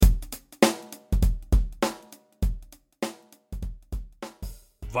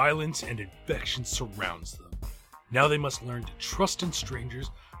violence and infection surrounds them. Now they must learn to trust in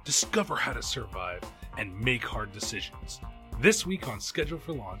strangers, discover how to survive, and make hard decisions. This week on Schedule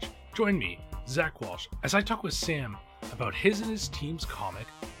for Launch, join me, Zach Walsh, as I talk with Sam about his and his team's comic,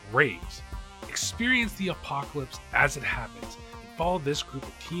 Raise. Experience the apocalypse as it happens, and follow this group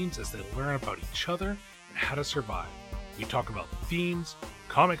of teens as they learn about each other and how to survive. We talk about themes,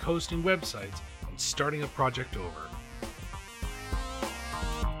 comic hosting websites, and starting a project over.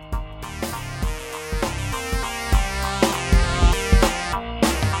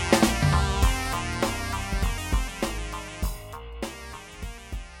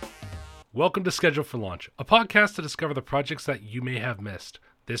 Welcome to Schedule for Launch, a podcast to discover the projects that you may have missed.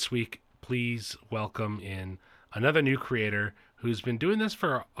 This week, please welcome in another new creator who's been doing this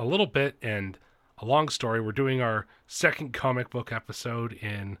for a little bit and a long story. We're doing our second comic book episode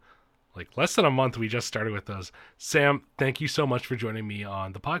in like less than a month. We just started with those. Sam, thank you so much for joining me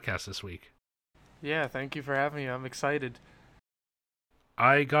on the podcast this week. Yeah, thank you for having me. I'm excited.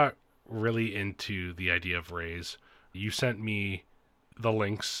 I got really into the idea of Raise. You sent me the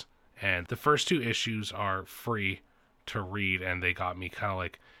links, and the first two issues are free to read, and they got me kind of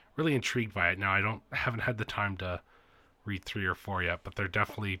like really intrigued by it. Now, I haven't had the time to read 3 or 4 yet, but they're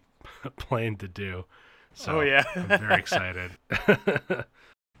definitely planned to do. So yeah. I'm very excited.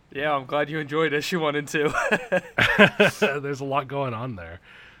 Yeah, I'm glad you enjoyed issue 1 and 2. There's a lot going on there.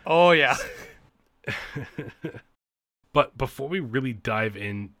 Oh, yeah. But before we really dive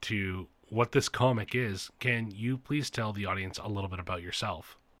into what this comic is, can you please tell the audience a little bit about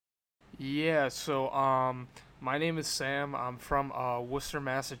yourself? Yeah, so my name is Sam. I'm from Worcester,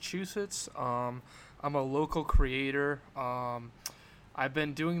 Massachusetts. I'm a local creator. I've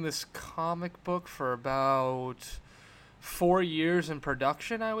been doing this comic book for about 4 years in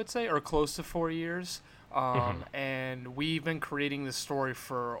production, I would say, or close to 4 years. And we've been creating this story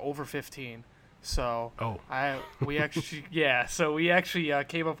for over 15. So we actually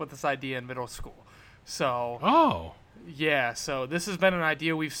came up with this idea in middle school. So yeah, so this has been an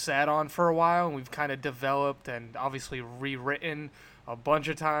idea we've sat on for a while, and we've kind of developed and obviously rewritten a bunch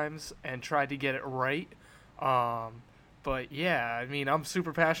of times and tried to get it right. But yeah, I mean, I'm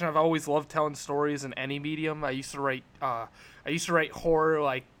super passionate. I've always loved telling stories in any medium. I used to write horror,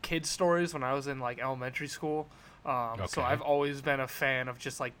 like kids stories when I was in like elementary school. So I've always been a fan of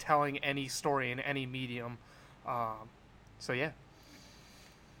just like telling any story in any medium. So yeah,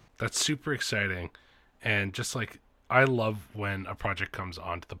 that's super exciting, and just like, I love when a project comes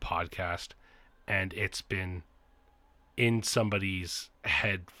onto the podcast and it's been in somebody's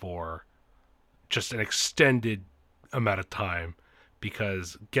head for just an extended amount of time,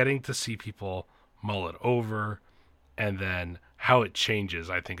 because getting to see people mull it over and then how it changes,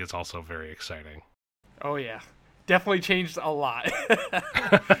 I think, is also very exciting. Oh yeah, definitely changed a lot.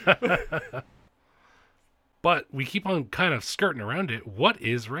 But we keep on kind of skirting around it. What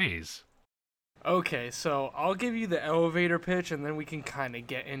is Raise? Okay, so I'll give you the elevator pitch, and then we can kind of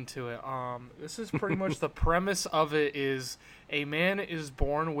get into it. This is pretty much the premise of it. Is a man is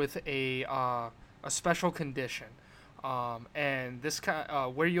born with a special condition, and this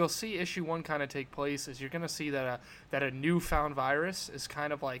where you'll see issue 1 kind of take place is you're gonna see that a newfound virus is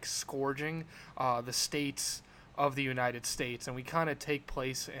kind of like scourging the states of the United States, and we kind of take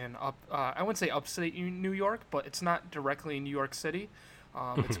place in I wouldn't say upstate New York, but it's not directly in New York City.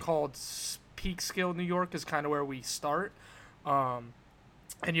 It's called Peekskill, New York is kind of where we start. And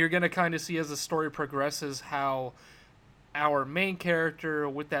you're going to kind of see as the story progresses how our main character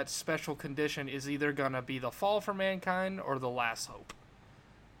with that special condition is either going to be the fall for mankind or the last hope.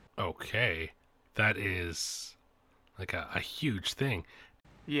 Okay. That is like a huge thing.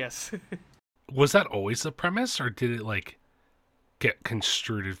 Yes. Was that always the premise, or did it like get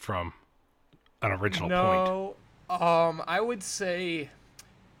construed from an original point? No, I would say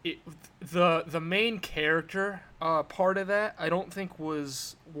the main character part of that I don't think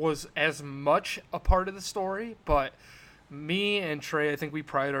was as much a part of the story, but me and Trey, I think we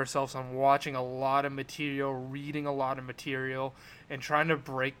pride ourselves on watching a lot of material, reading a lot of material, and trying to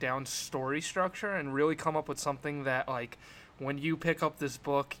break down story structure and really come up with something that, like, when you pick up this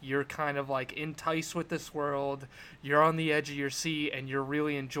book, you're kind of like enticed with this world, you're on the edge of your seat, and you're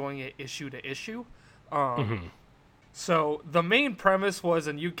really enjoying it issue to issue. So the main premise was,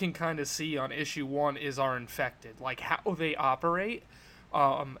 and you can kind of see on issue 1, is our infected, like how they operate.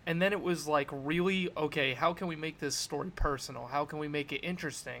 And then it was like, really, okay, how can we make this story personal? How can we make it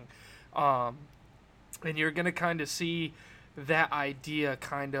interesting? And you're going to kind of see that idea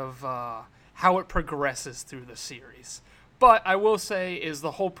kind of how it progresses through the series. But I will say is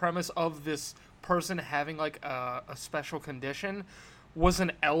the whole premise of this person having like a special condition was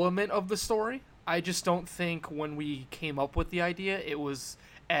an element of the story. I just don't think when we came up with the idea, it was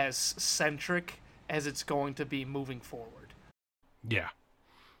as centric as it's going to be moving forward. Yeah.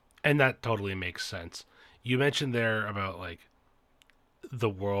 And that totally makes sense. You mentioned there about like the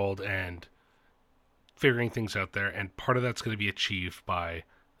world and figuring things out there, and part of that's going to be achieved by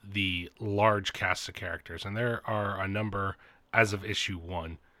the large cast of characters. And there are a number as of issue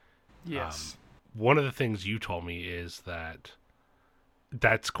 1. Yes. One of the things you told me is that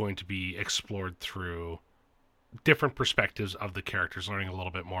that's going to be explored through different perspectives of the characters, learning a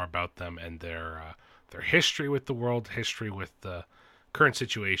little bit more about them and their history with the world, history with the current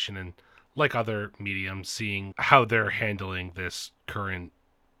situation, and like other mediums, seeing how they're handling this current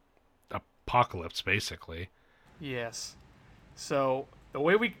apocalypse, basically. Yes. So the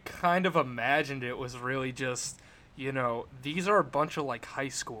way we kind of imagined it was really just, these are a bunch of like high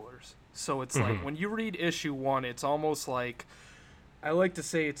schoolers. So it's like when you read issue 1, it's almost like, I like to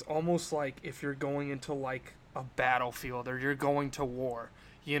say it's almost like if you're going into like a battlefield or you're going to war,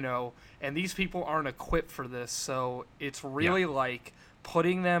 and these people aren't equipped for this. So it's really like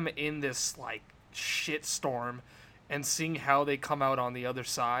putting them in this like shit storm and seeing how they come out on the other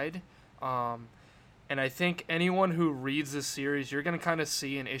side. And I think anyone who reads this series, you're going to kind of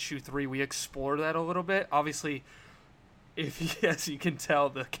see in issue 3, we explore that a little bit. Obviously, as you can tell,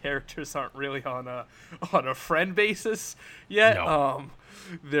 the characters aren't really on a friend basis yet. No.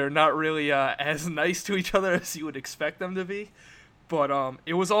 They're not really as nice to each other as you would expect them to be. But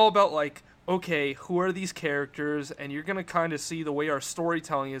it was all about like, okay, who are these characters? And you're going to kind of see the way our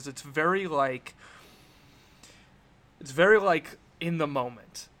storytelling is. It's very like in the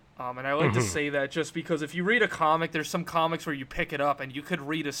moment. And I like to say that just because if you read a comic, there's some comics where you pick it up and you could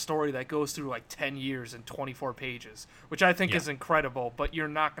read a story that goes through like 10 years and 24 pages, which I think is incredible, but you're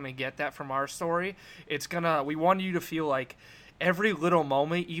not going to get that from our story. We want you to feel like every little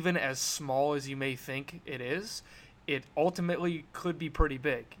moment, even as small as you may think it is, it ultimately could be pretty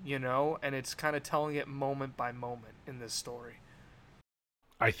big, and it's kind of telling it moment by moment in this story.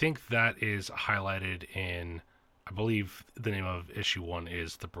 I think that is highlighted in, I believe the name of issue 1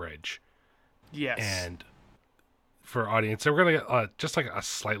 is The Bridge. Yes. And for audience, so we're going to get just like a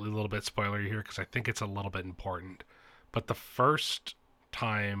slightly little bit spoilery here because I think it's a little bit important. But the first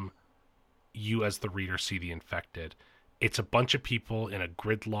time you as the reader see the infected, it's a bunch of people in a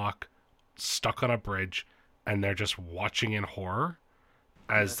gridlock stuck on a bridge, and they're just watching in horror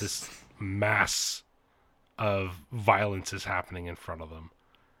as this mass of violence is happening in front of them.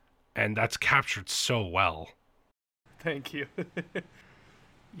 And that's captured so well. Thank you.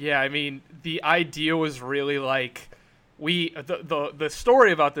 Yeah, I mean, the idea was really like the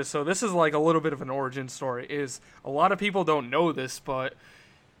story about this. So this is like a little bit of an origin story. Is a lot of people don't know this, but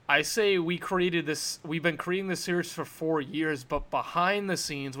I say we've been creating this series for 4 years, but behind the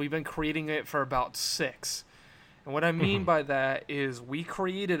scenes, we've been creating it for about 6. And what I mean by that is we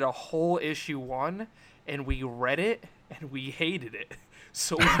created a whole issue 1, and we read it, and we hated it.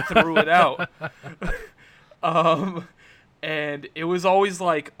 So we threw it out. And it was always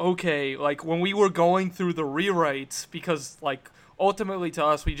like, okay, like when we were going through the rewrites, because like ultimately to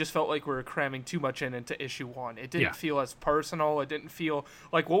us, we just felt like we were cramming too much into issue 1. It didn't feel as personal. It didn't feel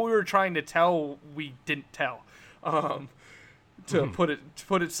like what we were trying to tell, we didn't tell, to put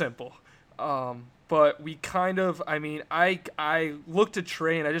it simple. But we kind of, I mean, I looked at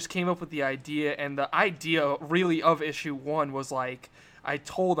Trey and I just came up with the idea, and the idea really of issue 1 was like, I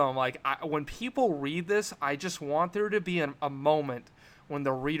told them, like, when people read this, I just want there to be a moment when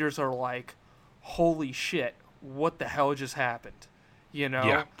the readers are like, holy shit, what the hell just happened?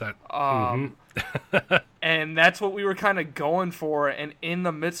 Yeah, that. And that's what we were kind of going for. And in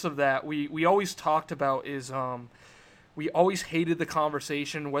the midst of that, we always talked about is we always hated the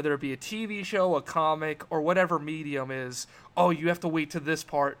conversation, whether it be a TV show, a comic, or whatever medium is, oh, you have to wait to this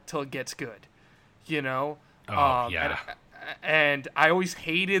part till it gets good, Yeah. And I always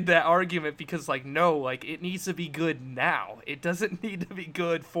hated that argument because, like, no, like, it needs to be good now. It doesn't need to be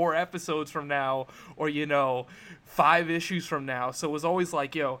good 4 episodes from now or, 5 issues from now. So it was always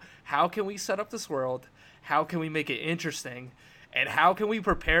like, how can we set up this world? How can we make it interesting? And how can we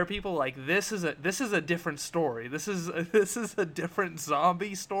prepare people like this is a different story. This is a different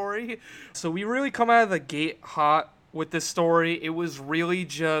zombie story. So we really come out of the gate hot with this story. It was really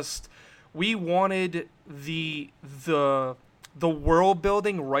just we wanted the world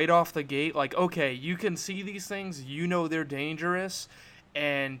building right off the gate. Like, okay, you can see these things, they're dangerous,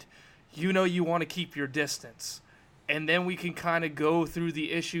 and you want to keep your distance. And then we can kind of go through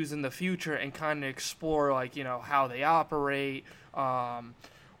the issues in the future and kind of explore, like, how they operate,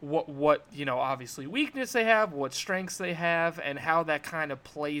 what obviously weakness they have, what strengths they have, and how that kind of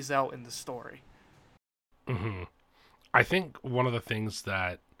plays out in the story. Hmm. I think one of the things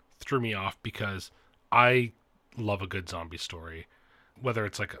that threw me off, because I love a good zombie story, whether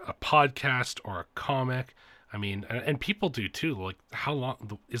it's like a podcast or a comic. I mean, and people do too. Like, how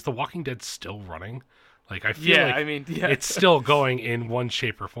long is The Walking Dead still running? Like, I feel like it's still going in one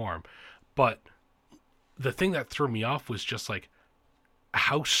shape or form. But the thing that threw me off was just like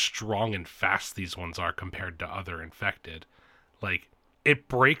how strong and fast these ones are compared to other infected. Like, it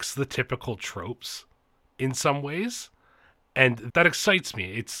breaks the typical tropes in some ways, and that excites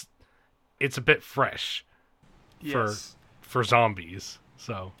me. It's a bit fresh for zombies.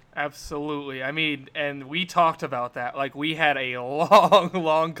 So absolutely. I mean, and we talked about that. Like, we had a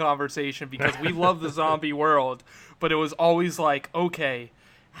long conversation because we love the zombie world, but it was always like, okay,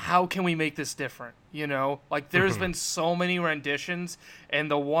 how can we make this different? Like, there's been so many renditions,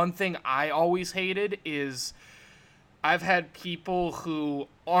 and the one thing I always hated is I've had people who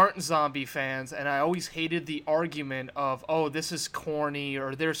aren't zombie fans, and I always hated the argument of, oh, this is corny,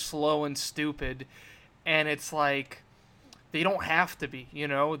 or they're slow and stupid, and it's like, they don't have to be,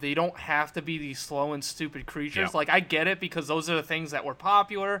 They don't have to be these slow and stupid creatures. Yeah. Like, I get it, because those are the things that were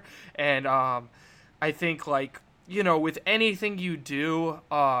popular, and I think, like, with anything you do,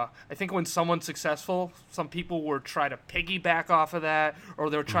 I think when someone's successful, some people will try to piggyback off of that, or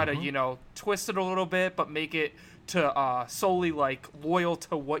they'll try to, twist it a little bit, but make it to solely, like, loyal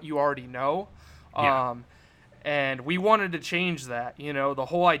to what you already know. Yeah. And we wanted to change that, the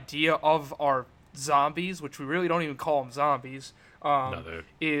whole idea of our zombies, which we really don't even call them zombies,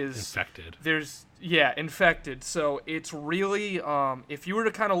 is infected. Infected. So it's really, if you were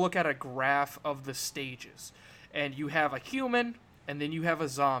to kind of look at a graph of the stages, and you have a human, and then you have a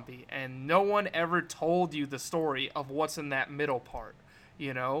zombie, and no one ever told you the story of what's in that middle part,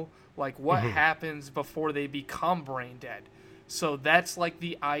 like what happens before they become brain dead. So that's like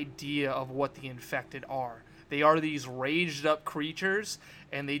the idea of what the infected are. They are these raged up creatures,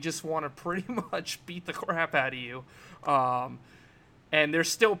 and they just want to pretty much beat the crap out of you. And there's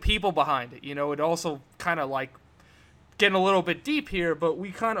still people behind it. It also kind of like getting a little bit deep here, but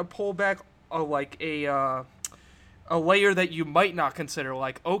we kind of pull back a layer that you might not consider.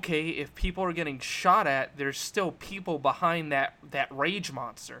 Like, okay, if people are getting shot at, there's still people behind that rage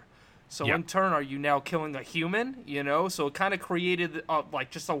monster. So in turn, are you now killing a human? So it kind of created like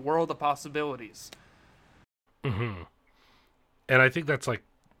just a world of possibilities. Mm-hmm. And I think that's like,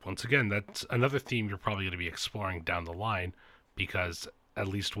 once again, that's another theme you're probably going to be exploring down the line, because at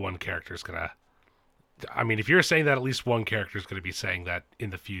least one character is going to... I mean, if you're saying that, at least one character is going to be saying that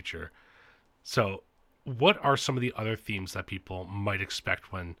in the future. So what are some of the other themes that people might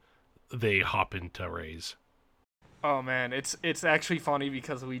expect when they hop into Raze? Oh man, it's actually funny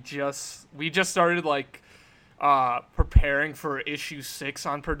because we just started like preparing for issue 6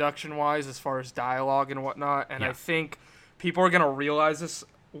 on production wise as far as dialogue and whatnot, and I think people are gonna realize this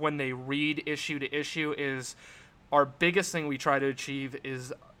when they read issue to issue. Is our biggest thing we try to achieve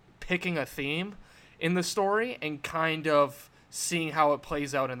is picking a theme in the story and kind of seeing how it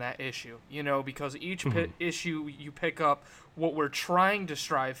plays out in that issue, because each issue you pick up, what we're trying to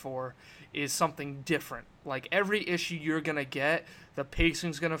strive for is something different. Like, every issue you're going to get, the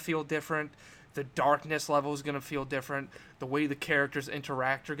pacing's going to feel different, the darkness level is going to feel different, the way the characters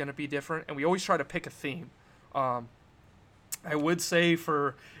interact are going to be different, and we always try to pick a theme. I would say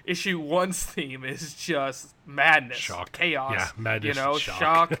for issue 1's theme is just madness, shock, chaos, yeah, madness,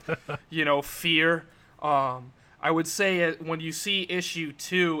 shock, fear. I would say when you see issue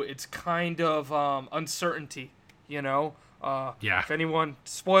 2, it's kind of uncertainty, If anyone,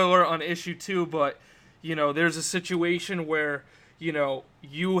 spoiler on issue 2, but, there's a situation where,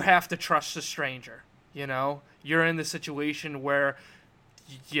 you have to trust a stranger, You're in the situation where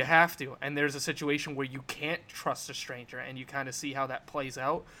you have to, and there's a situation where you can't trust a stranger, and you kind of see how that plays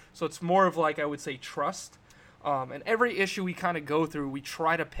out. So it's more of like, I would say, trust. And every issue we kind of go through, we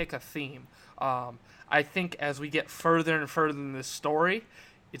try to pick a theme. I think as we get further and further in this story,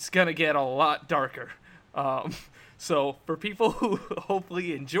 it's going to get a lot darker. So for people who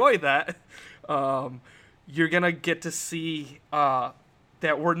hopefully enjoy that, you're going to get to see that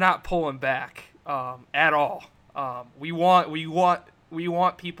we're not pulling back at all. We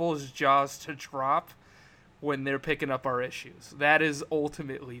want people's jaws to drop when they're picking up our issues. That is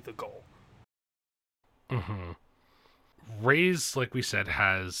ultimately the goal. Mm-hmm. Raze, like we said,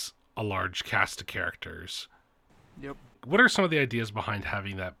 has a large cast of characters. Yep. What are some of the ideas behind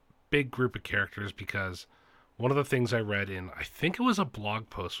having that big group of characters? Because one of the things I read in, I think it was a blog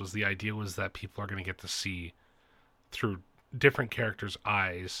post, was the idea was that people are going to get to see through different characters'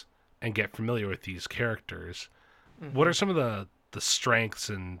 eyes and get familiar with these characters, what Mm-hmm. are some of the strengths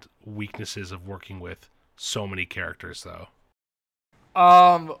and weaknesses of working with so many characters, though?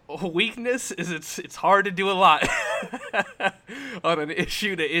 Weakness is it's hard to do a lot on an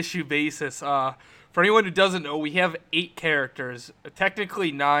issue to issue basis. For anyone who doesn't know, we have 8 characters,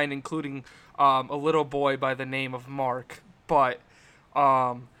 technically 9, including a little boy by the name of Mark. But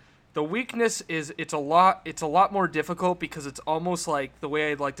the weakness is it's a lot more difficult because it's almost like the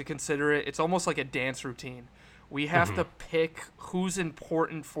way I'd like to consider it. It's almost like a dance routine. We have to pick who's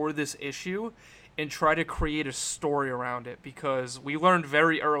important for this issue and try to create a story around it because we learned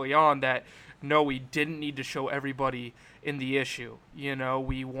very early on that no, we didn't need to show everybody in the issue. You know,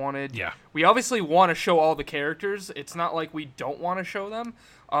 Yeah. we obviously want to show all the characters. It's not like we don't want to show them.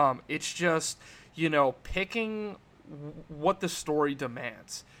 It's just, picking what the story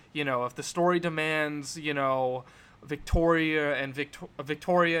demands. If the story demands, Victoria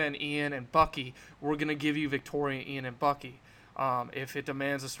and Ian and Bucky, we're gonna give you Victoria, Ian, and Bucky. If it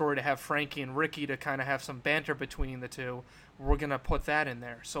demands a story to have Frankie and Ricky to kind of have some banter between the two, we're gonna put that in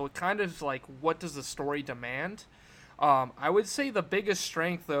there. So it kind of like, what does the story demand? I would say the biggest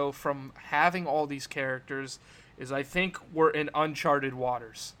strength, though, from having all these characters is I think we're in uncharted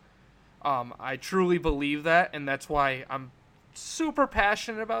waters. I truly believe that, and that's why I'm super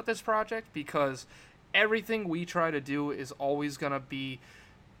passionate about this project because everything we try to do is always going to be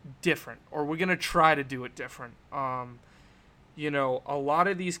different, or we're going to try to do it different. A lot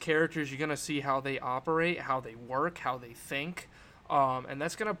of these characters, you're going to see how they operate, how they work, how they think. And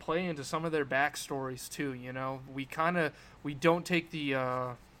that's going to play into some of their backstories too. We don't take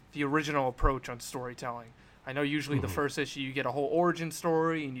the original approach on storytelling. I know usually the first issue you get a whole origin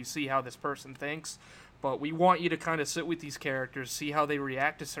story and you see how this person thinks, but we want you to kind of sit with these characters, see how they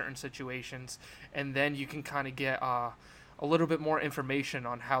react to certain situations, and then you can kind of get a little bit more information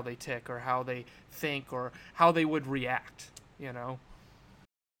on how they tick or how they think or how they would react.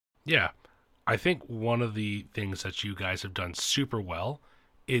 Yeah. I think one of the things that you guys have done super well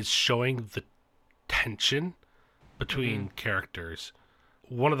is showing the tension between characters.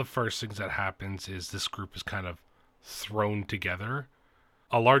 One of the first things that happens is this group is kind of thrown together.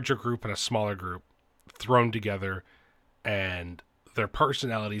 A larger group and a smaller group thrown together, and their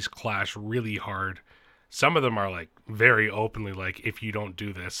personalities clash really hard. Some of them are like very openly like, if you don't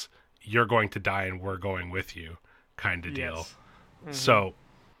do this, you're going to die and we're going with you kind of deal. Yes. So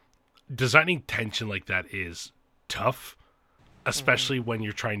designing tension like that is tough, especially when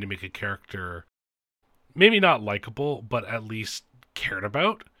you're trying to make a character maybe not likable, but at least cared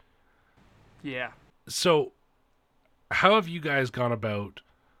about. Yeah. So how have you guys gone about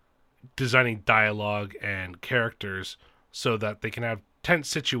designing dialogue and characters so that they can have tense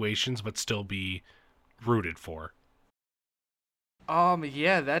situations but still be rooted for?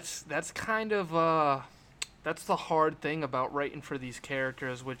 Yeah, that's kind of that's the hard thing about writing for these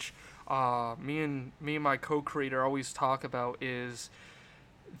characters, which me and my co-creator always talk about, is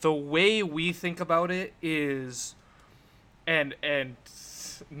the way we think about it is, and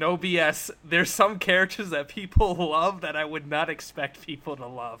no BS, there's some characters that people love that I would not expect people to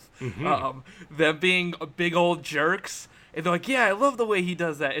love. Them being big old jerks. And they're like, yeah, I love the way he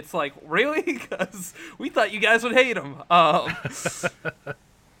does that. It's like, really? Because we thought you guys would hate him.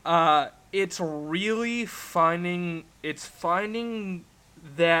 It's really finding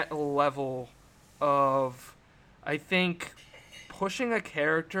that level of, I think, pushing a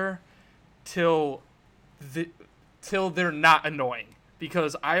character till they're not annoying.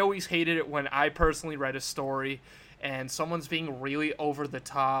 Because I always hated it when I personally read a story and someone's being really over the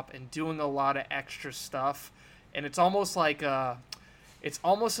top and doing a lot of extra stuff, and it's almost like a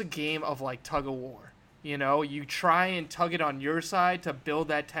game of like tug of war. You try and tug it on your side to build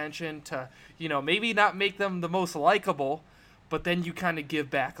that tension to, maybe not make them the most likable, but then you kind of give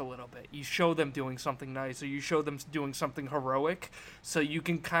back a little bit. You show them doing something nice, or you show them doing something heroic, so you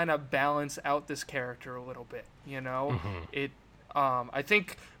can kind of balance out this character a little bit. I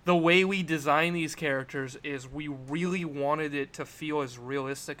think the way we design these characters is we really wanted it to feel as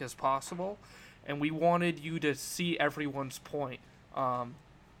realistic as possible, and we wanted you to see everyone's point. One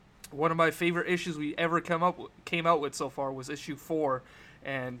of my favorite issues we ever came out with so far was issue 4,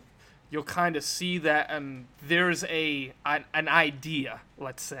 and you'll kind of see that, and there's an idea,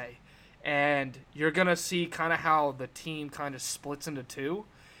 let's say, and you're gonna see kind of how the team kind of splits into two,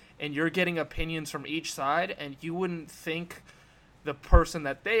 and you're getting opinions from each side, and you wouldn't think the person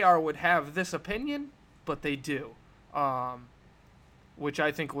that they are would have this opinion, but they do. Which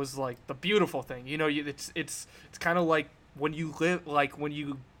I think was like the beautiful thing. It's kind of like when you live, like when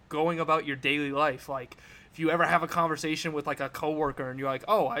you going about your daily life, like if you ever have a conversation with like a coworker and you're like,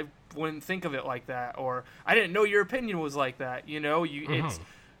 oh, I wouldn't think of it like that, or I didn't know your opinion was like that.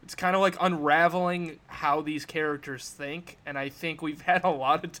 It's kind of like unraveling how these characters think, and I think we've had a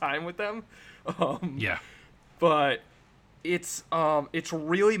lot of time with them. Yeah. But it's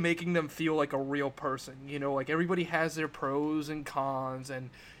really making them feel like a real person. Like everybody has their pros and cons,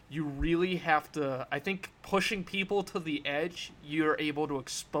 and you really have to, I think, pushing people to the edge, you're able to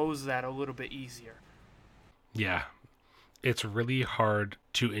expose that a little bit easier. Yeah. It's really hard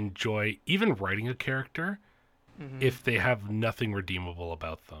to enjoy even writing a character if they have nothing redeemable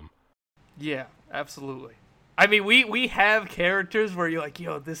about them. Yeah, absolutely. I mean, we have characters where you're like,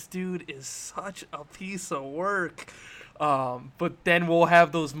 yo, this dude is such a piece of work. But then we'll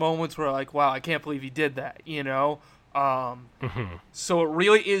have those moments where like, wow, I can't believe he did that, So it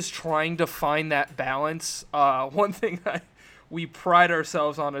really is trying to find that balance. One thing we pride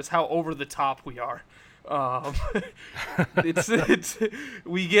ourselves on is how over the top we are. It's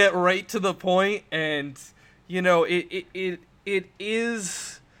we get right to the point, and it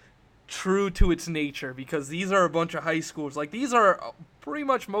is true to its nature, because these are a bunch of high schoolers. Like, these are pretty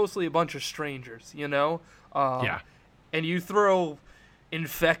much mostly a bunch of strangers, Yeah. And you throw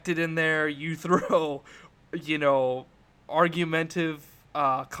infected in there, you throw, argumentative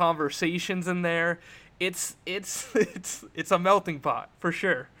conversations in there. It's a melting pot for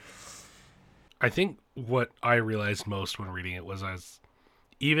sure. I think what I realized most when reading it was,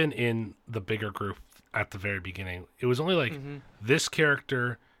 even in the bigger group at the very beginning, it was only like this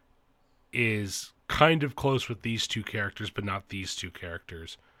character is kind of close with these two characters, but not these two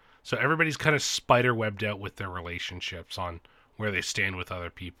characters. So everybody's kind of spider webbed out with their relationships on where they stand with other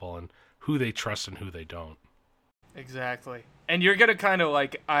people and who they trust and who they don't. Exactly. And you're gonna kind of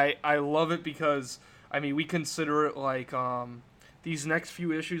like, I love it because, I mean, we consider it like these next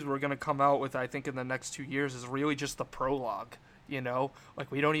few issues we're gonna come out with, I think in the next 2 years, is really just the prologue.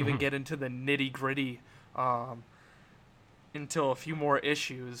 Like, we don't even get into the nitty gritty until a few more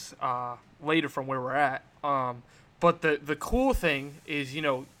issues later from where we're at. But the cool thing is,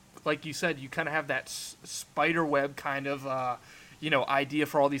 like you said, you kind of have that spider web kind of idea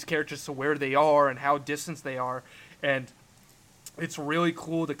for all these characters, to where they are and how distant they are, and it's really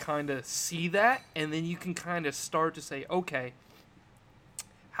cool to kind of see that, and then you can kind of start to say, okay,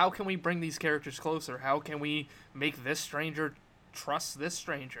 how can we bring these characters closer? How can we make this stranger trust this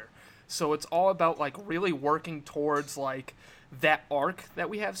stranger? So it's all about like really working towards like that arc that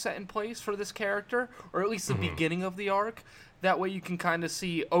we have set in place for this character, or at least the beginning of the arc. That way you can kind of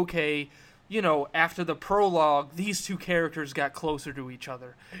see, okay, after the prologue, these two characters got closer to each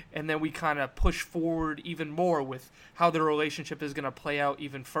other. And then we kind of push forward even more with how their relationship is going to play out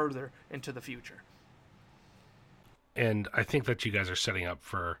even further into the future. And I think that you guys are setting up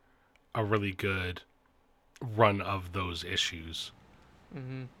for a really good run of those issues.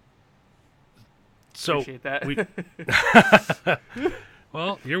 Mm-hmm. So appreciate that.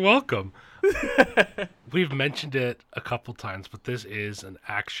 Well, you're welcome. We've mentioned it a couple times, but this is an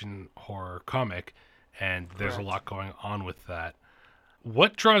action horror comic, and there's a lot going on with that.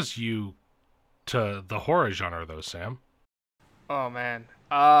 What draws you to the horror genre, though, Sam? Oh, man.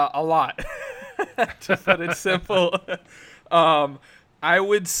 A lot. To put it simple. I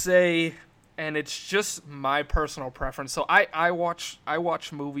would say, and it's just my personal preference. So I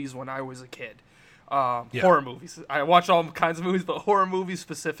watched movies when I was a kid. Horror movies. I watched all kinds of movies, but horror movies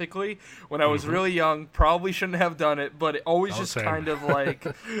specifically when I was really young. Probably shouldn't have done it, but it always kind of like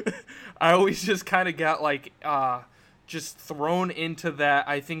I always just kind of got like just thrown into that.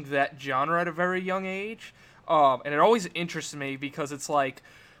 I think that genre at a very young age, and it always interests me because it's like,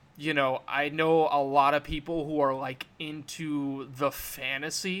 I know a lot of people who are like into the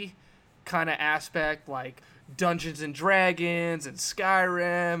fantasy kind of aspect, like Dungeons and Dragons and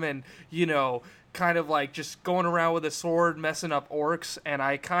Skyrim, and kind of like just going around with a sword messing up orcs. And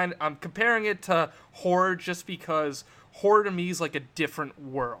I'm comparing it to horror just because horror to me is like a different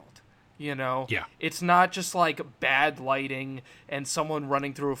world. Yeah. It's not just like bad lighting and someone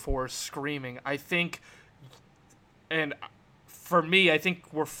running through a forest screaming. I think, and for me, I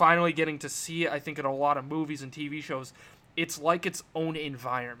think we're finally getting to see it, I think, in a lot of movies and TV shows. It's like its own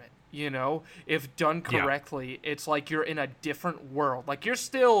environment, If done correctly, it's like you're in a different world. Like, you're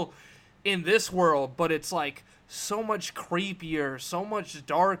still in this world, but it's like so much creepier, so much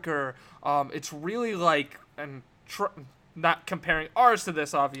darker. It's really like, and not comparing ours to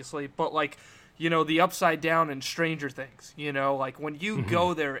this, obviously, but like, the Upside Down and Stranger Things, like when you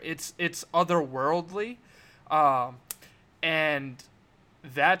go there, it's otherworldly. And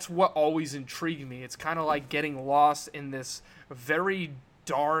that's what always intrigued me. It's kind of like getting lost in this very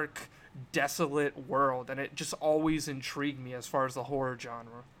dark, desolate world, and it just always intrigued me as far as the horror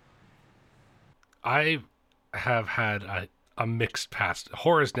genre. I have had a mixed past.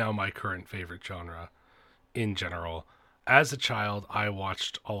 Horror is now my current favorite genre in general. As a child, I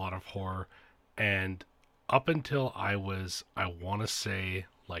watched a lot of horror, and up until I want to say,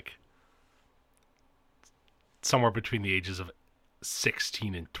 like, somewhere between the ages of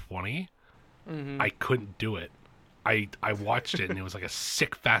 16 and 20, I couldn't do it. I watched it, and it was like a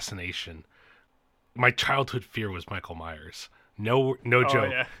sick fascination. My childhood fear was Michael Myers. No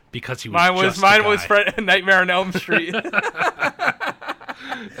joke, yeah. because he was Mine was Nightmare on Elm Street.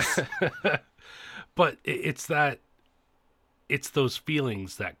 But it's those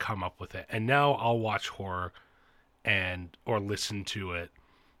feelings that come up with it. And now I'll watch horror or listen to it,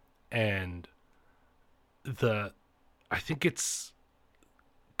 and I think it's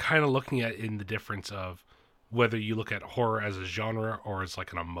kind of looking at in the difference of whether you look at horror as a genre or as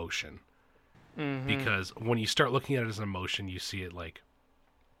like an emotion. Because when you start looking at it as an emotion, you see it like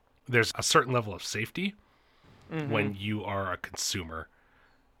there's a certain level of safety when you are a consumer,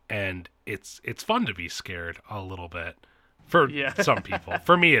 and it's fun to be scared a little bit for some people.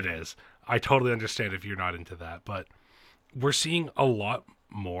 For me, it is. I totally understand if you're not into that, but we're seeing a lot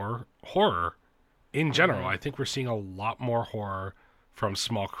more horror in general. I think we're seeing a lot more horror from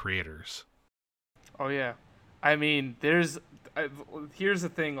small creators. Oh yeah, I mean, here's the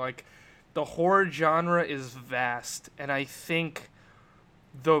thing, like, the horror genre is vast, and I think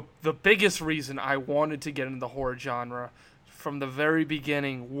the biggest reason I wanted to get into the horror genre from the very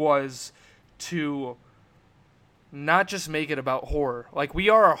beginning was to not just make it about horror. Like, we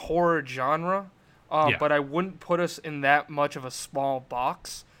are a horror genre, but I wouldn't put us in that much of a small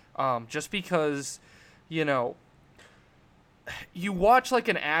box, just because, you watch like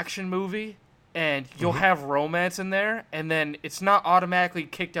an action movie, and you'll have romance in there, and then it's not automatically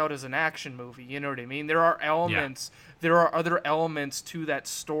kicked out as an action movie. You know what I mean? There are elements. Yeah. There are other elements to that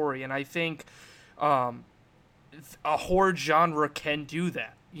story, and I think a horror genre can do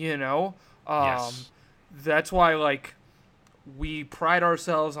that. Yes. That's why, like, we pride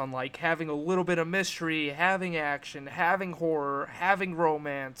ourselves on, like, having a little bit of mystery, having action, having horror, having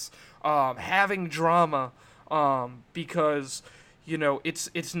romance, having drama, because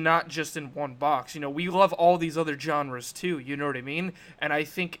it's not just in one box. We love all these other genres too, you know what I mean? And I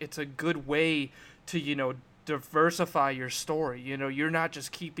think it's a good way to, diversify your story. You're not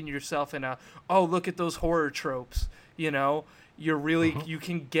just keeping yourself in look at those horror tropes, You're really, you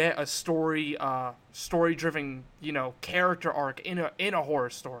can get a story-driven, character arc in a horror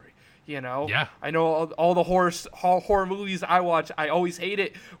story. Yeah. I know all the horror movies I watch, I always hate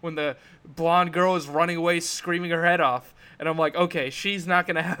it when the blonde girl is running away screaming her head off, and I'm like, okay, she's not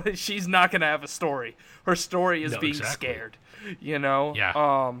gonna have a story. Her story is being scared.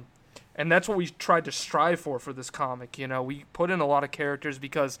 Yeah. And that's what we tried to strive for this comic. We put in a lot of characters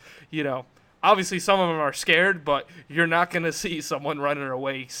because obviously some of them are scared, but you're not gonna see someone running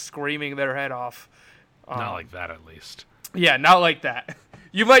away screaming their head off. Not like that, at least. Yeah, not like that.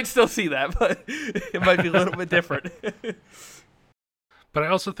 You might still see that, but it might be a little bit different. But I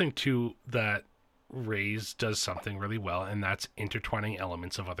also think, too, that Raze does something really well, and that's intertwining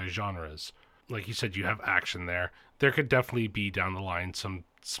elements of other genres. Like you said, you have action there. There could definitely be, down the line, some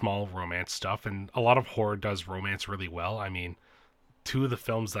small romance stuff, and a lot of horror does romance really well. I mean, two of the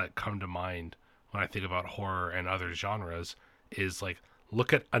films that come to mind when I think about horror and other genres is, like,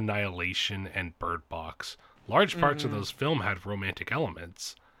 look at Annihilation and Bird Box. Large parts of those films had romantic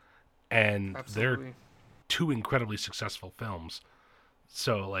elements, and they're two incredibly successful films.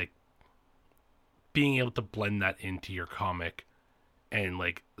 So, like, being able to blend that into your comic and,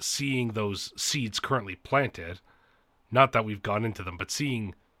 like, seeing those seeds currently planted, not that we've gone into them, but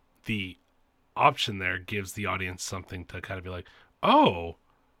seeing the option there gives the audience something to kind of be like, oh,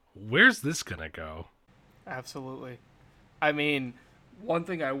 where's this gonna go? Absolutely. I mean, one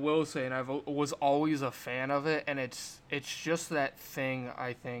thing I will say, and I was always a fan of it, and it's just that thing,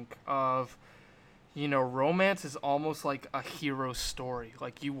 I think, of, romance is almost like a hero story.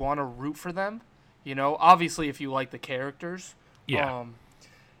 Like, you want to root for them, obviously if you like the characters. Yeah.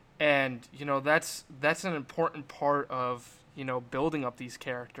 And, that's an important part of, building up these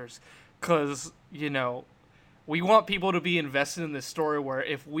characters. Because, we want people to be invested in this story where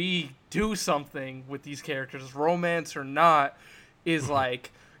if we do something with these characters, romance or not, is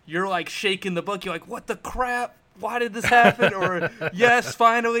like, you're like shaking the book. You're like, what the crap? Why did this happen? Or, yes,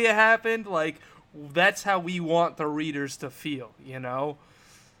 finally it happened. Like, that's how we want the readers to feel,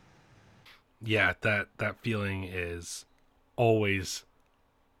 Yeah, that feeling is always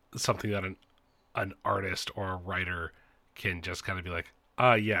something that an artist or a writer can just kind of be like,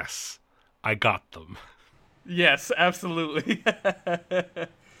 Yes. I got them. Yes, absolutely.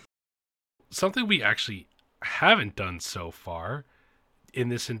 Something we actually haven't done so far in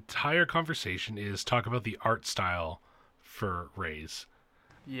this entire conversation is talk about the art style for Rays.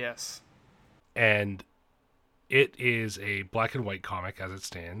 Yes. And it is a black and white comic as it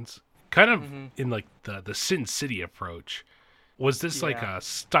stands. Kind of in like the Sin City approach. Was this like a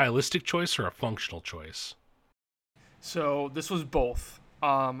stylistic choice or a functional choice? So this was both.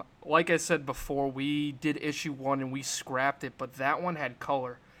 Like I said before, we did issue 1 and we scrapped it, but that one had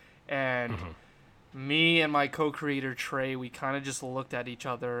color. And me and my co-creator Trey, we kind of just looked at each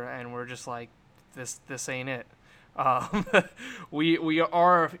other and we're just like, this ain't it. We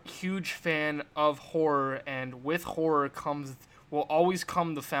are a huge fan of horror, and with horror will always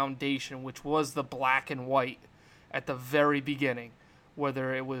come the foundation, which was the black and white at the very beginning,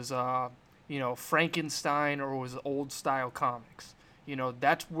 whether it was Frankenstein or it was old style comics.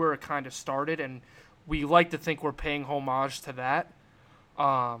 That's where it kind of started, and we like to think we're paying homage to that.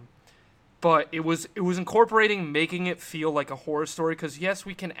 But it was incorporating, making it feel like a horror story, because yes,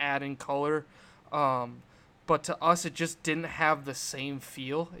 we can add in color, but to us it just didn't have the same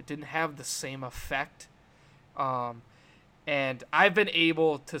feel. It didn't have the same effect. And I've been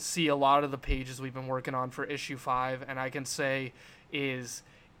able to see a lot of the pages we've been working on for issue 5, and I can say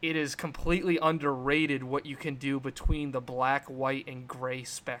it is completely underrated what you can do between the black, white, and gray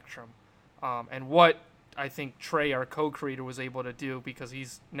spectrum. And what I think Trey, our co-creator, was able to do, because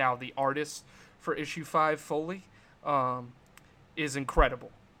he's now the artist for issue 5 fully, is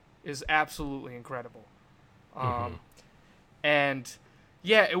incredible. Is absolutely incredible. And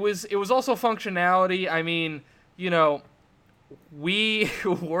yeah, it was also functionality. I mean, we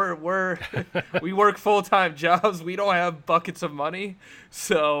we work full-time jobs. We don't have buckets of money,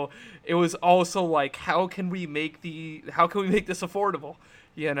 so it was also like, how can we make this affordable?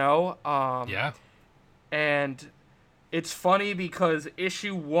 Yeah. And it's funny because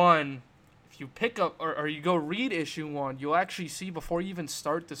issue 1, if you pick up or you go read issue 1, you'll actually see, before you even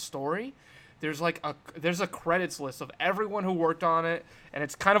start the story, there's a credits list of everyone who worked on it, and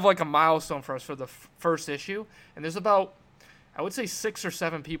it's kind of like a milestone for us for the first issue. And there's about, I would say, 6 or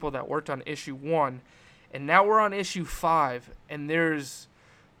 7 people that worked on issue 1, and now we're on issue 5, and there's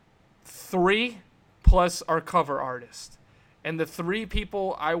 3 plus our cover artist. And the 3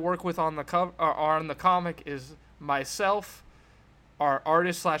 people I work with on the comic is myself, our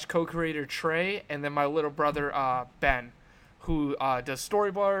artist / co-creator Trey, and then my little brother Ben, who does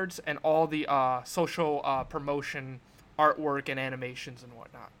storyboards and all the social promotion artwork and animations and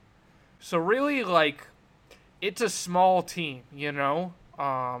whatnot. So really, like, it's a small team,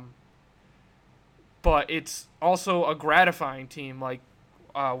 but it's also a gratifying team. Like,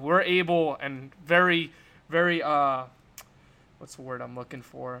 we're able, and very, very, what's the word I'm looking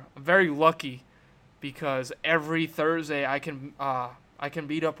for? I'm very lucky, because every Thursday I can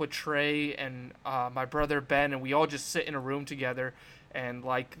meet up with Trey and my brother Ben, and we all just sit in a room together, and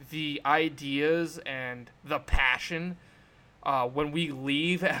like the ideas and the passion when we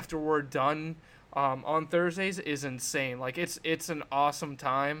leave after we're done on Thursdays is insane. Like, it's an awesome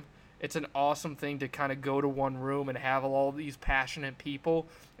time. It's an awesome thing to kind of go to one room and have all these passionate people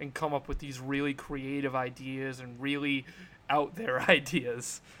and come up with these really creative ideas and really out there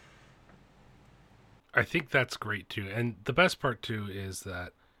ideas. I think that's great too. And the best part too is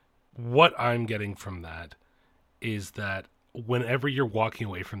that what I'm getting from that is that whenever you're walking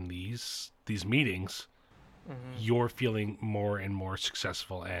away from these meetings, you're feeling more and more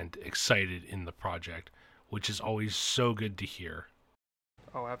successful and excited in the project, which is always so good to hear.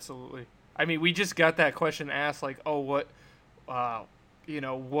 Oh, absolutely. I mean, we just got that question asked, like, oh, what do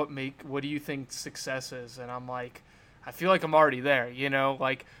you think success is? And I'm like, I feel like I'm already there,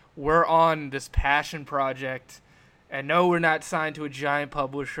 like, we're on this passion project, and no, we're not signed to a giant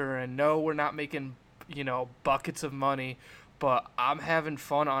publisher, and no, we're not making, buckets of money, but I'm having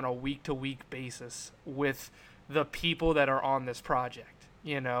fun on a week-to-week basis with the people that are on this project,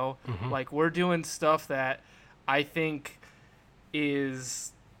 Like, we're doing stuff that I think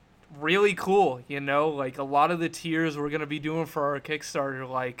is really cool, Like, a lot of the tiers we're going to be doing for our Kickstarter,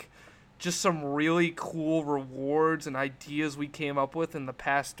 like, just some really cool rewards and ideas we came up with in the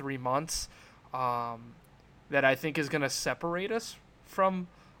past 3 months that I think is going to separate us from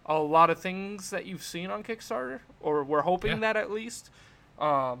a lot of things that you've seen on Kickstarter, or we're hoping that at least.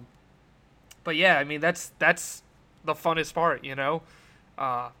 But yeah, I mean, that's the funnest part,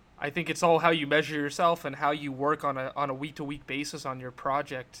 I think it's all how you measure yourself and how you work on a week-to-week basis on your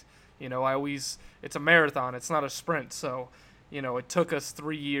project. It's a marathon, it's not a sprint, so it took us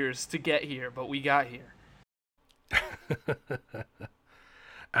 3 years to get here, but we got here.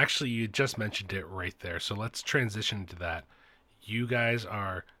 Actually, you just mentioned it right there. So let's transition to that. You guys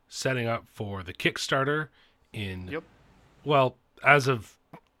are setting up for the Kickstarter in, Yep. well, as of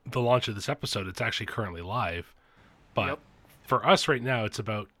the launch of this episode, it's actually currently live. But Yep. for us right now, it's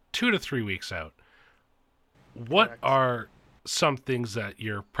about 2 to 3 weeks out. What Correct. are some things that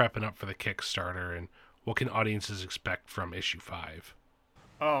you're prepping up for the Kickstarter, and what can audiences expect from issue 5?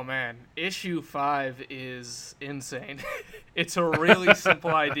 Oh man, issue 5 is insane. It's a really simple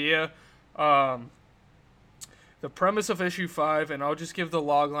idea. The premise of issue 5, and I'll just give the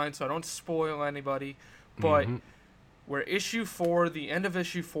log line so I don't spoil anybody, but where issue 4, the end of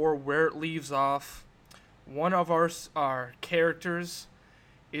issue 4, where it leaves off, one of our characters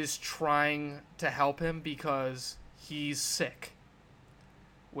is trying to help him because he's sick,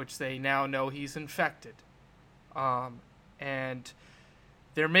 which they now know he's infected. And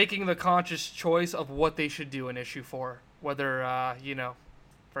they're making the conscious choice of what they should do in issue 4. Whether,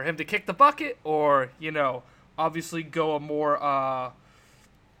 for him to kick the bucket or, obviously go a more,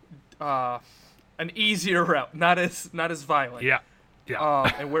 an easier route, not as violent. Yeah.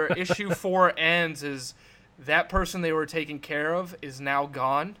 And where issue 4 ends is that person they were taking care of is now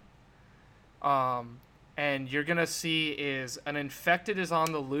gone. And you're going to see is an infected is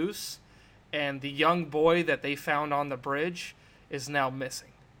on the loose, and the young boy that they found on the bridge is now missing.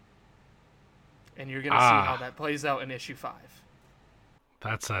 And you're going to see how that plays out in issue 5.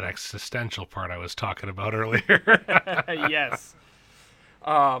 That's that existential part I was talking about earlier. Yes.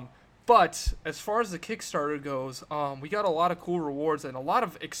 But as far as the Kickstarter goes, we got a lot of cool rewards and a lot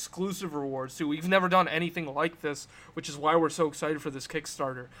of exclusive rewards too. We've never done anything like this, which is why we're so excited for this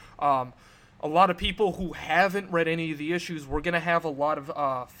Kickstarter. A lot of people who haven't read any of the issues, we're going to have a lot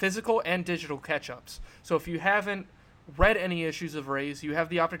of physical and digital catch-ups. So if you haven't read any issues of Raise, you have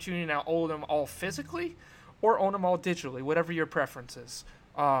the opportunity to now own them all physically or own them all digitally, whatever your preference is.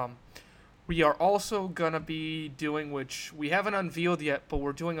 We are also going to be doing, which we haven't unveiled yet, but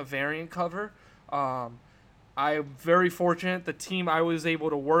we're doing a variant cover. I'm very fortunate. The team I was able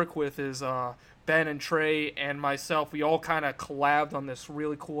to work with is Ben and Trey and myself. We all kind of collabed on this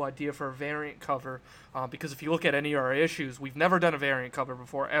really cool idea for a variant cover because if you look at any of our issues, we've never done a variant cover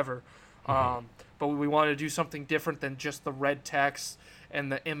before, ever. But we wanted to do something different than just the red text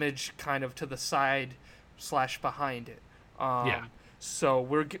and the image kind of to the side / behind it. So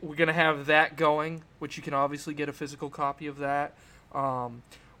we're gonna have that going, which you can obviously get a physical copy of that.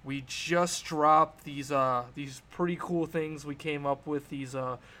 We just dropped these pretty cool things we came up with, these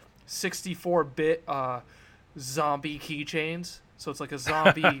 64-bit zombie keychains. So it's like a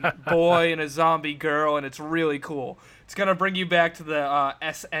zombie boy and a zombie girl, and it's really cool. It's gonna bring you back to the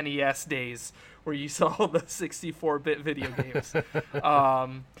SNES days where you saw the 64-bit video games.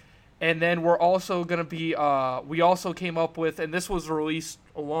 And then we're also going to be, we also came up with, and this was released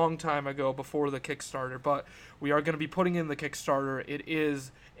a long time ago before the Kickstarter, but we are going to be putting in the Kickstarter. It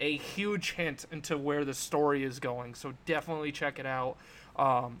is a huge hint into where the story is going, so definitely check it out.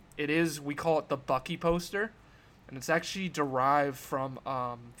 We call it the Bucky poster, and it's actually derived from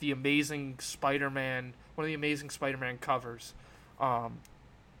the Amazing Spider-Man, one of the Amazing Spider-Man covers.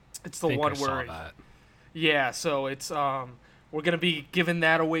 It's the one where... Yeah, so it's... we're going to be giving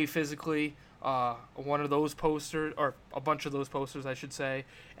that away physically, one of those posters, or a bunch of those posters, I should say.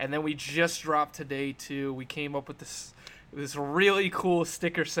 And then we just dropped today, too. We came up with this really cool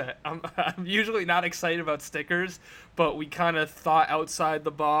sticker set. I'm usually not excited about stickers, but we kind of thought outside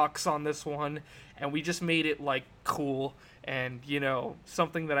the box on this one, and we just made it, cool. And,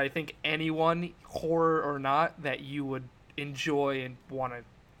 something that I think anyone, horror or not, that you would enjoy and want to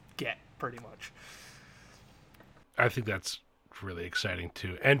get, pretty much. I think that's really exciting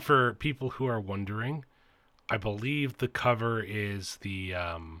too. And for people who are wondering, I believe the cover is the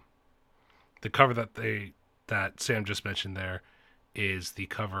cover that Sam just mentioned there is the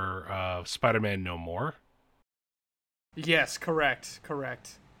cover of Spider-Man No More. Yes, correct.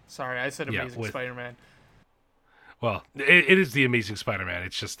 Sorry, I said Amazing Spider-Man. Well, it is the Amazing Spider-Man.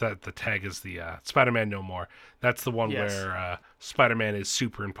 It's just that the tag is the Spider-Man No More. That's the one where Spider-Man is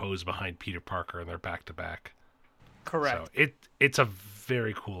superimposed behind Peter Parker and they're back to back. Correct. So it's a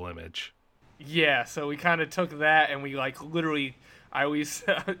very cool image. Yeah, so we kind of took that and we literally, I always,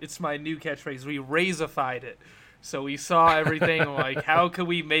 it's my new catchphrase, we Raisified it. So we saw everything how could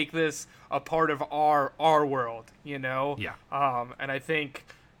we make this a part of our world, Yeah. And I think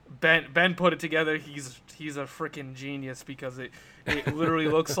Ben put it together. He's a freaking genius because it literally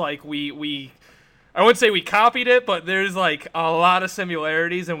looks like we I wouldn't say we copied it, but there's a lot of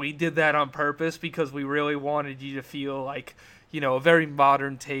similarities, and we did that on purpose because we really wanted you to feel a very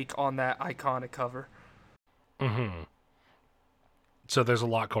modern take on that iconic cover. Mm-hmm. So there's a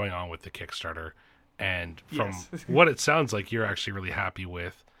lot going on with the Kickstarter, and from Yes. what it sounds like, you're actually really happy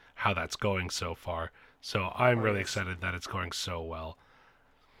with how that's going so far. So I'm really yes. excited that it's going so well.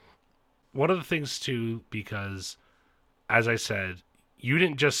 One of the things too, because as I said, you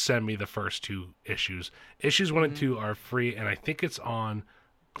didn't just send me the first 2 issues. Issues 1 and 2 are free, and I think it's on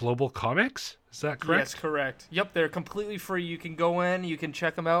Global Comics. Is that correct? Yes, correct. Yep, they're completely free. You can go in, you can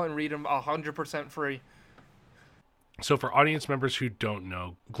check them out, and read them 100% free. So for audience members who don't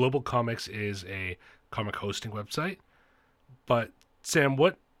know, Global Comics is a comic hosting website. But Sam,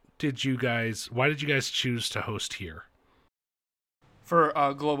 why did you guys choose to host here? For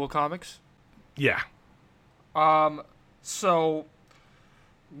Global Comics. Yeah. So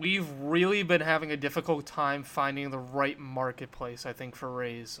we've really been having a difficult time finding the right marketplace, I think, for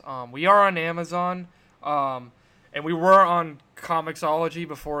Raise. We are on Amazon, and we were on Comixology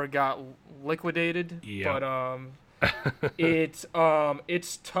before it got liquidated. Yeah. But it's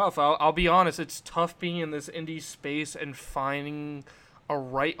tough. I'll be honest. It's tough being in this indie space and finding a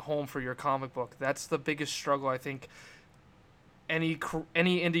right home for your comic book. That's the biggest struggle, I think. Any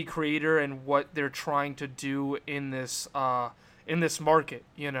indie creator and what they're trying to do in this market,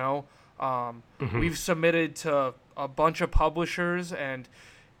 you know. We've submitted to a bunch of publishers, and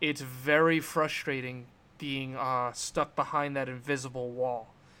it's very frustrating being stuck behind that invisible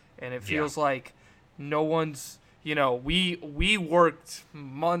wall, and it feels like no one's. You know, we worked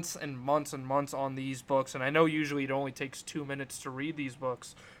months and months and months on these books, and I know usually it only takes 2 minutes to read these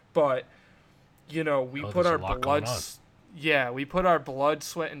books, but you know, we put our blood. Yeah, we put our blood,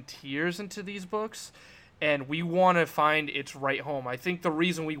 sweat, and tears into these books, and we want to find its right home. I think the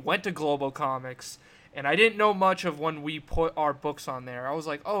reason we went to Global Comics, and I didn't know much of when we put our books on there. I was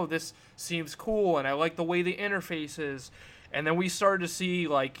like, oh, this seems cool, and I like the way the interface is. And then we started to see,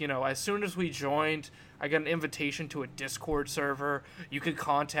 like, you know, as soon as we joined, I got an invitation to a Discord server. You could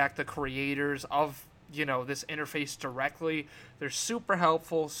contact the creators of, you know, this interface directly. They're super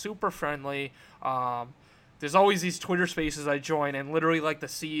helpful, super friendly. There's always these Twitter spaces I join, and literally like the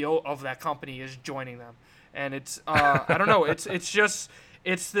CEO of that company is joining them. And it's I don't know, it's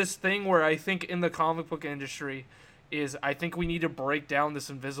this thing where I think in the comic book industry is I think we need to break down this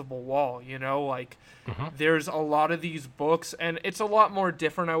invisible wall, you know, like there's a lot of these books, and it's a lot more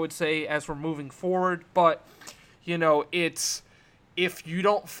different, I would say, as we're moving forward, but you know, it's if you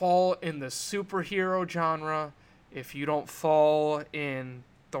don't fall in the superhero genre, if you don't fall in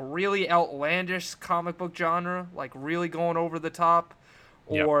the really outlandish comic book genre, like really going over the top,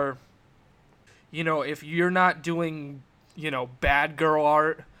 or, you know, if you're not doing, you know, bad girl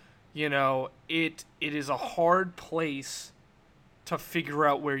art, you know, it is a hard place to figure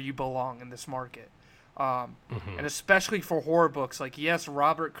out where you belong in this market. And especially for horror books, like, yes,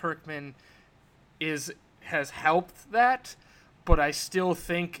 Robert Kirkman has helped that, but I still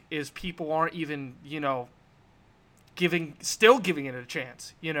think people aren't even, you know, giving it a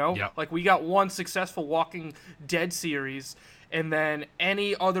chance, you know? Like, we got one successful Walking Dead series, and then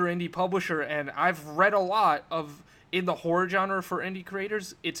any other indie publisher, and I've read a lot of in the horror genre for indie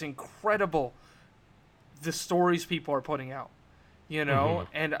creators. It's incredible the stories people are putting out, you know?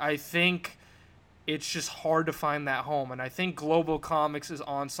 And I think it's just hard to find that home, and I think Global Comics is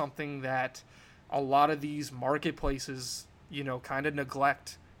on something that a lot of these marketplaces, you know, kind of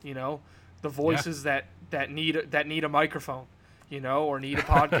neglect, you know? The voices that need a microphone, you know, or need a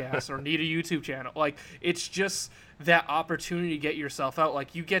podcast or need a YouTube channel. Like, it's just that opportunity to get yourself out.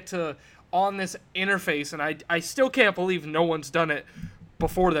 Like, you get to on this interface, and I still can't believe no one's done it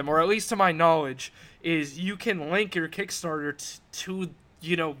before them, or at least to my knowledge, is you can link your Kickstarter to,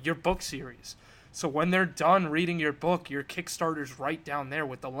 you know, your book series. So when they're done reading your book, your Kickstarter's right down there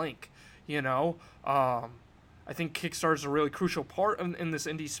with the link, you know? I think Kickstarter is a really crucial part in this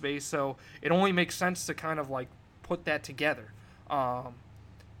indie space, so it only makes sense to kind of like put that together.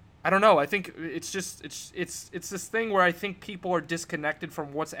 I don't know. I think it's just it's this thing where I think people are disconnected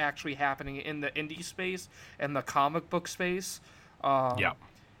from what's actually happening in the indie space and the comic book space.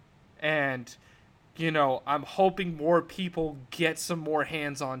 And you know, I'm hoping more people get some more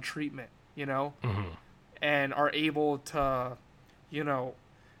hands-on treatment, you know, and are able to, you know,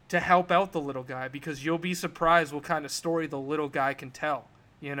 to help out the little guy, because you'll be surprised what kind of story the little guy can tell,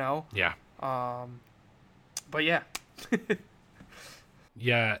 you know? But yeah.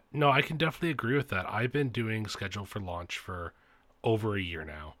 Yeah, no, I can definitely agree with that. I've been doing Schedule for Launch for over a year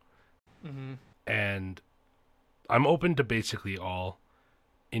now. And I'm open to basically all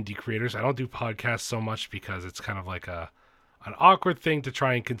indie creators. I don't do podcasts so much because it's kind of like an awkward thing to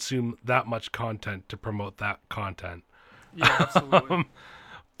try and consume that much content to promote that content. Yeah, absolutely.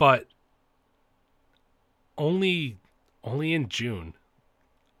 But only in June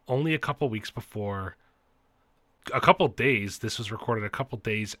only a couple weeks before, a couple days, this was recorded a couple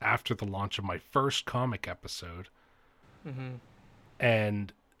days after the launch of my first comic episode. Mm-hmm.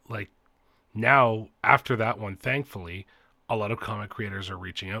 And like now, after that one, thankfully, a lot of comic creators are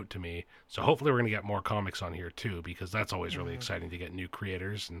reaching out to me. So hopefully we're going to get more comics on here too, because that's always really exciting to get new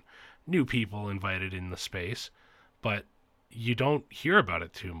creators and new people invited in the space. But you don't hear about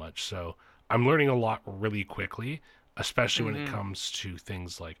it too much. So I'm learning a lot really quickly, especially when it comes to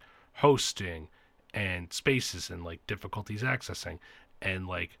things like hosting and spaces and like difficulties accessing and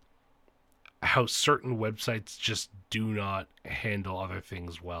like how certain websites just do not handle other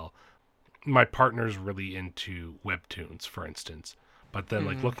things well. My partner's really into webtoons, for instance, but then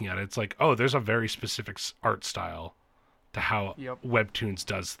like looking at it, it's like, oh, there's a very specific art style to how webtoons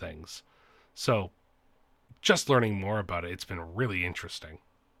does things. So just learning more about it, it's been really interesting.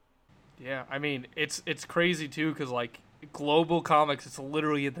 Yeah, I mean, it's crazy too, because like Global Comics, it's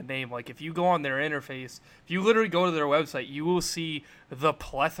literally in the name. Like if you go on their interface, if you literally go to their website, you will see the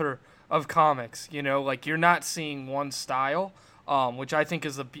plethora of comics. You know, like you're not seeing one style, which I think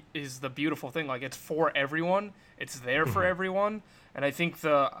is the beautiful thing. Like it's for everyone, it's there for everyone, and I think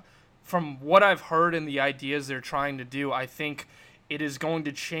from what I've heard and the ideas they're trying to do, I think it is going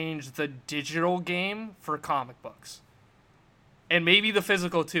to change the digital game for comic books. And maybe the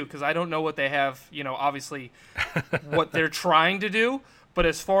physical too, because I don't know what they have, obviously what they're trying to do. But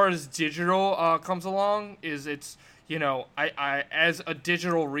as far as digital comes along, I as a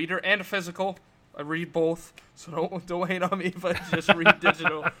digital reader and a physical, I read both, so don't hate on me if I just read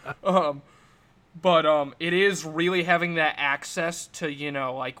digital. But it is really having that access to,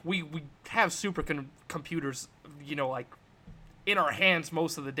 like we have computers, like in our hands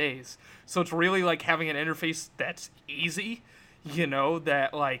most of the days. So it's really like having an interface that's easy.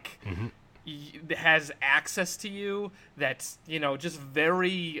 That like has access to you, that's just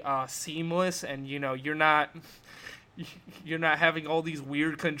very seamless, and you're not having all these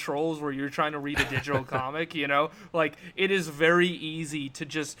weird controls where you're trying to read a digital comic. Like it is very easy to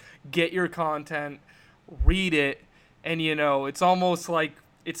just get your content, read it, and it's almost like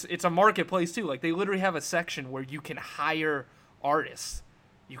it's a marketplace too. Like they literally have a section where you can hire artists,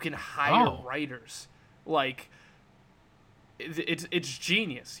 you can hire writers, like it's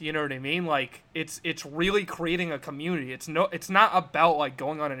genius. You know what I mean? Like it's really creating a community. It's not about like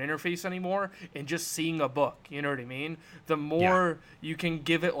going on an interface anymore and just seeing a book. You know what I mean? The more you can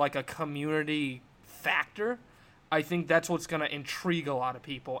give it like a community factor, I think that's what's going to intrigue a lot of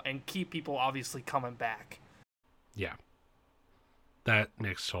people and keep people obviously coming back. Yeah. That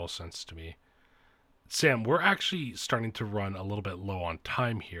makes total sense to me. Sam, we're actually starting to run a little bit low on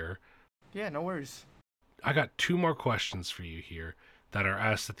time here. Yeah, no worries. I got 2 more questions for you here that are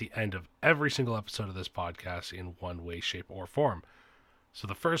asked at the end of every single episode of this podcast in one way, shape, or form. So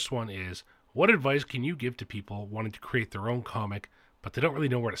the first one is, what advice can you give to people wanting to create their own comic, but they don't really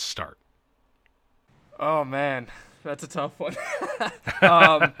know where to start? Oh, man, that's a tough one.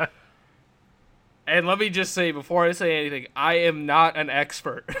 And let me just say, before I say anything, I am not an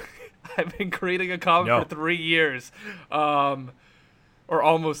expert. I've been creating a comic for 3 years. Or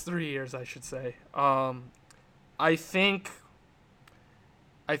almost 3 years, I should say. I think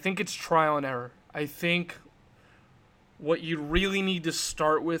it's trial and error. I think what you really need to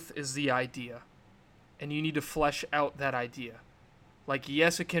start with is the idea. And you need to flesh out that idea. Like,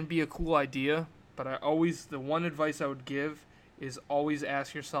 yes, it can be a cool idea, but the one advice I would give is always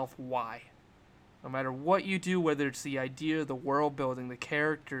ask yourself why. No matter what you do, whether it's the idea, the world building, the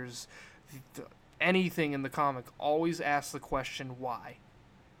characters, anything in the comic, always ask the question why.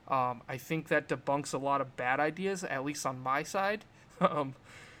 I think that debunks a lot of bad ideas, at least on my side. Yeah,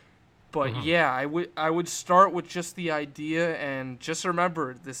 I would start with just the idea, and just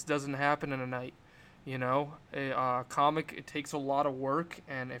remember, this doesn't happen in a night. A comic, it takes a lot of work,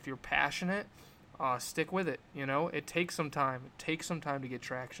 and if you're passionate, stick with it. It takes some time. It takes some time to get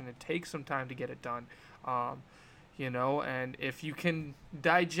traction. It takes some time to get it done. And if you can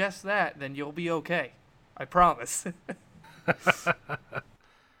digest that, then you'll be okay. I promise.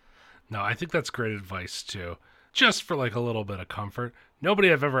 No, I think that's great advice too. Just for like a little bit of comfort. Nobody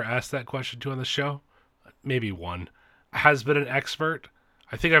I've ever asked that question to on the show, maybe one, has been an expert.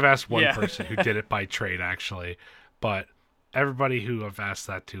 I think I've asked one person who did it by trade actually, but everybody who I've asked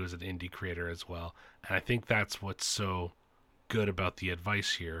that to is an indie creator as well. And I think that's what's so good about the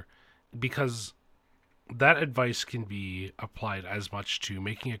advice here, because that advice can be applied as much to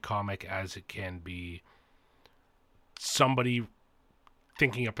making a comic as it can be somebody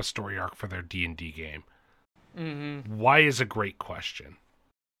thinking up a story arc for their D&D game. Mm-hmm. Why is a great question.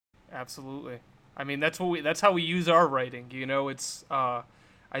 Absolutely. I mean, that's how we use our writing. It's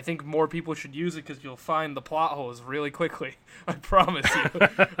I think more people should use it because you'll find the plot holes really quickly. I promise you.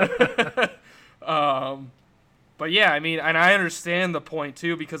 But yeah, I mean, and I understand the point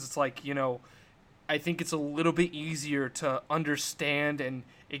too, because it's like, I think it's a little bit easier to understand, and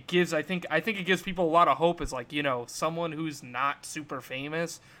I think it gives people a lot of hope. Is like, someone who's not super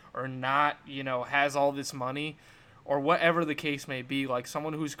famous or not, has all this money or whatever the case may be, like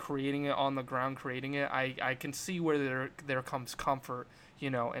someone who's creating it on the ground, I can see where there comes comfort,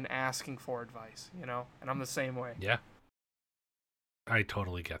 in asking for advice, and I'm the same way. Yeah. I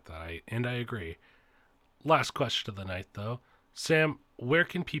totally get that. I agree. Last question of the night, though. Sam, where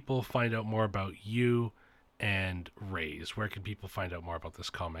can people find out more about you and Raise? Where can people find out more about this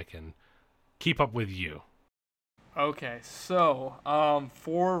comic and keep up with you? Okay, so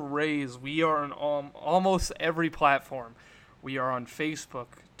for Raise, we are on almost every platform. We are on Facebook,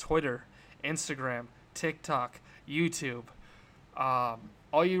 Twitter, Instagram, TikTok, YouTube.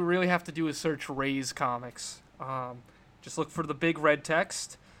 All you really have to do is search Raise Comics. Just look for the big red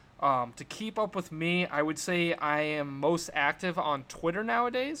text. To keep up with me, I would say I am most active on Twitter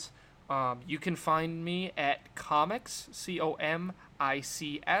nowadays. You can find me at comics, COMICS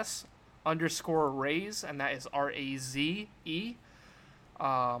 _Raze, and that is RAZE.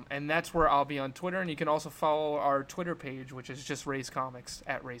 And that's where I'll be on Twitter. And you can also follow our Twitter page, which is just Raze Comics,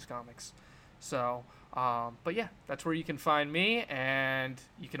 at Raze Comics. So, but yeah, that's where you can find me. And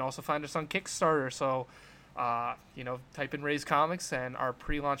you can also find us on Kickstarter. So, type in Raze Comics and our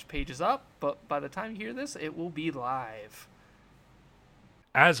pre-launch page is up. But by the time you hear this, it will be live.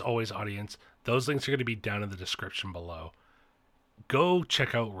 As always, audience, those links are going to be down in the description below. Go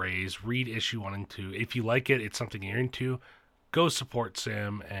check out Raze, read issue 1 and 2. If you like it, it's something you're into, go support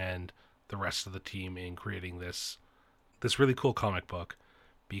Sam and the rest of the team in creating this really cool comic book,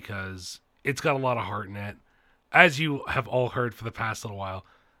 because it's got a lot of heart in it. As you have all heard for the past little while,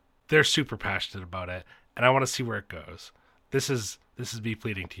 they're super passionate about it, and I want to see where it goes. This is me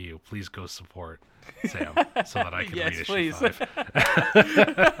pleading to you. Please go support Sam so that I can read issue 5.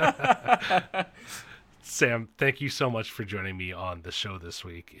 Sam, thank you so much for joining me on the show this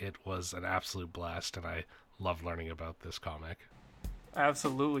week. It was an absolute blast, and I love learning about this comic.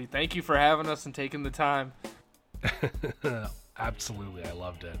 Absolutely. Thank you for having us and taking the time. Absolutely, I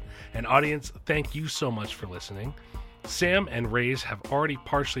loved it. And audience, thank you so much for listening. Sam and Raze have already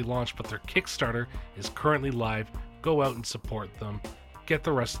partially launched, but their Kickstarter is currently live. Go out and support them. Get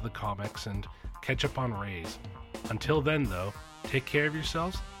the rest of the comics and catch up on Raze. Until then, though, take care of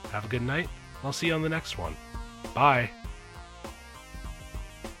yourselves. Have a good night. I'll see you on the next one. Bye.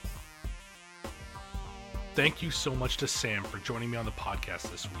 Thank you so much to Sam for joining me on the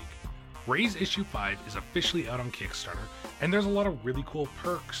podcast this week. Raze issue 5 is officially out on Kickstarter, and there's a lot of really cool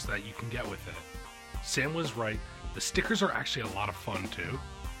perks that you can get with it. Sam was right, the stickers are actually a lot of fun too.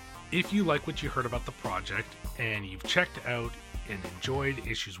 If you like what you heard about the project, and you've checked out and enjoyed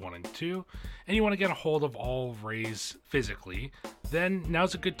issues 1 and 2, and you want to get a hold of all of Raze physically, then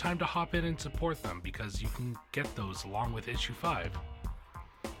now's a good time to hop in and support them, because you can get those along with issue 5.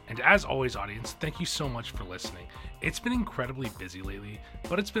 And as always, audience, thank you so much for listening. It's been incredibly busy lately,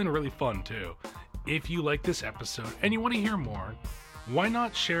 but it's been really fun too. If you like this episode and you want to hear more, why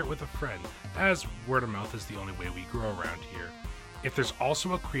not share it with a friend, as word of mouth is the only way we grow around here. If there's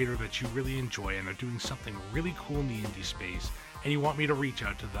also a creator that you really enjoy and are doing something really cool in the indie space, and you want me to reach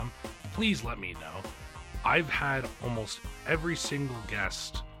out to them, please let me know. I've had almost every single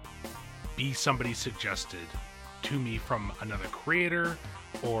guest be somebody suggested to me from another creator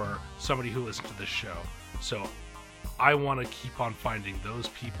or somebody who listened to the show. So I want to keep on finding those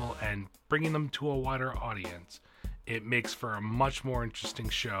people and bringing them to a wider audience. It makes for a much more interesting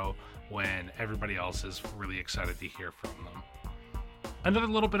show when everybody else is really excited to hear from them. Another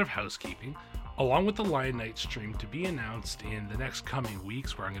little bit of housekeeping. Along with the Lion Knight stream to be announced in the next coming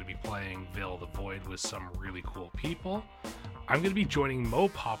weeks, where I'm going to be playing Veil of the Void with some really cool people, I'm going to be joining Mo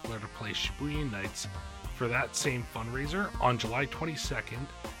Poplar to play Shibuya Nights for that same fundraiser on July 22nd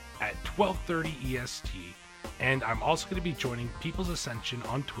at 12:30 EST. And I'm also going to be joining People's Ascension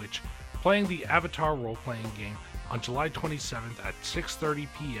on Twitch, playing the Avatar role-playing game on July 27th at 6:30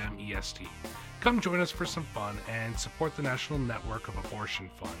 p.m. EST. Come join us for some fun and support the National Network of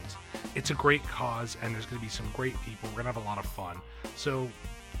Abortion Funds. It's a great cause, and there's going to be some great people. We're going to have a lot of fun. So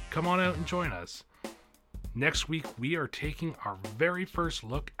come on out and join us. Next week, we are taking our very first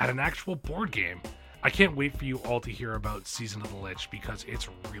look at an actual board game. I can't wait for you all to hear about Season of the Lich, because it's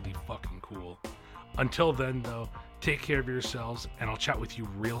really fucking cool. Until then, though, take care of yourselves, and I'll chat with you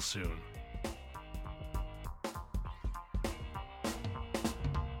real soon.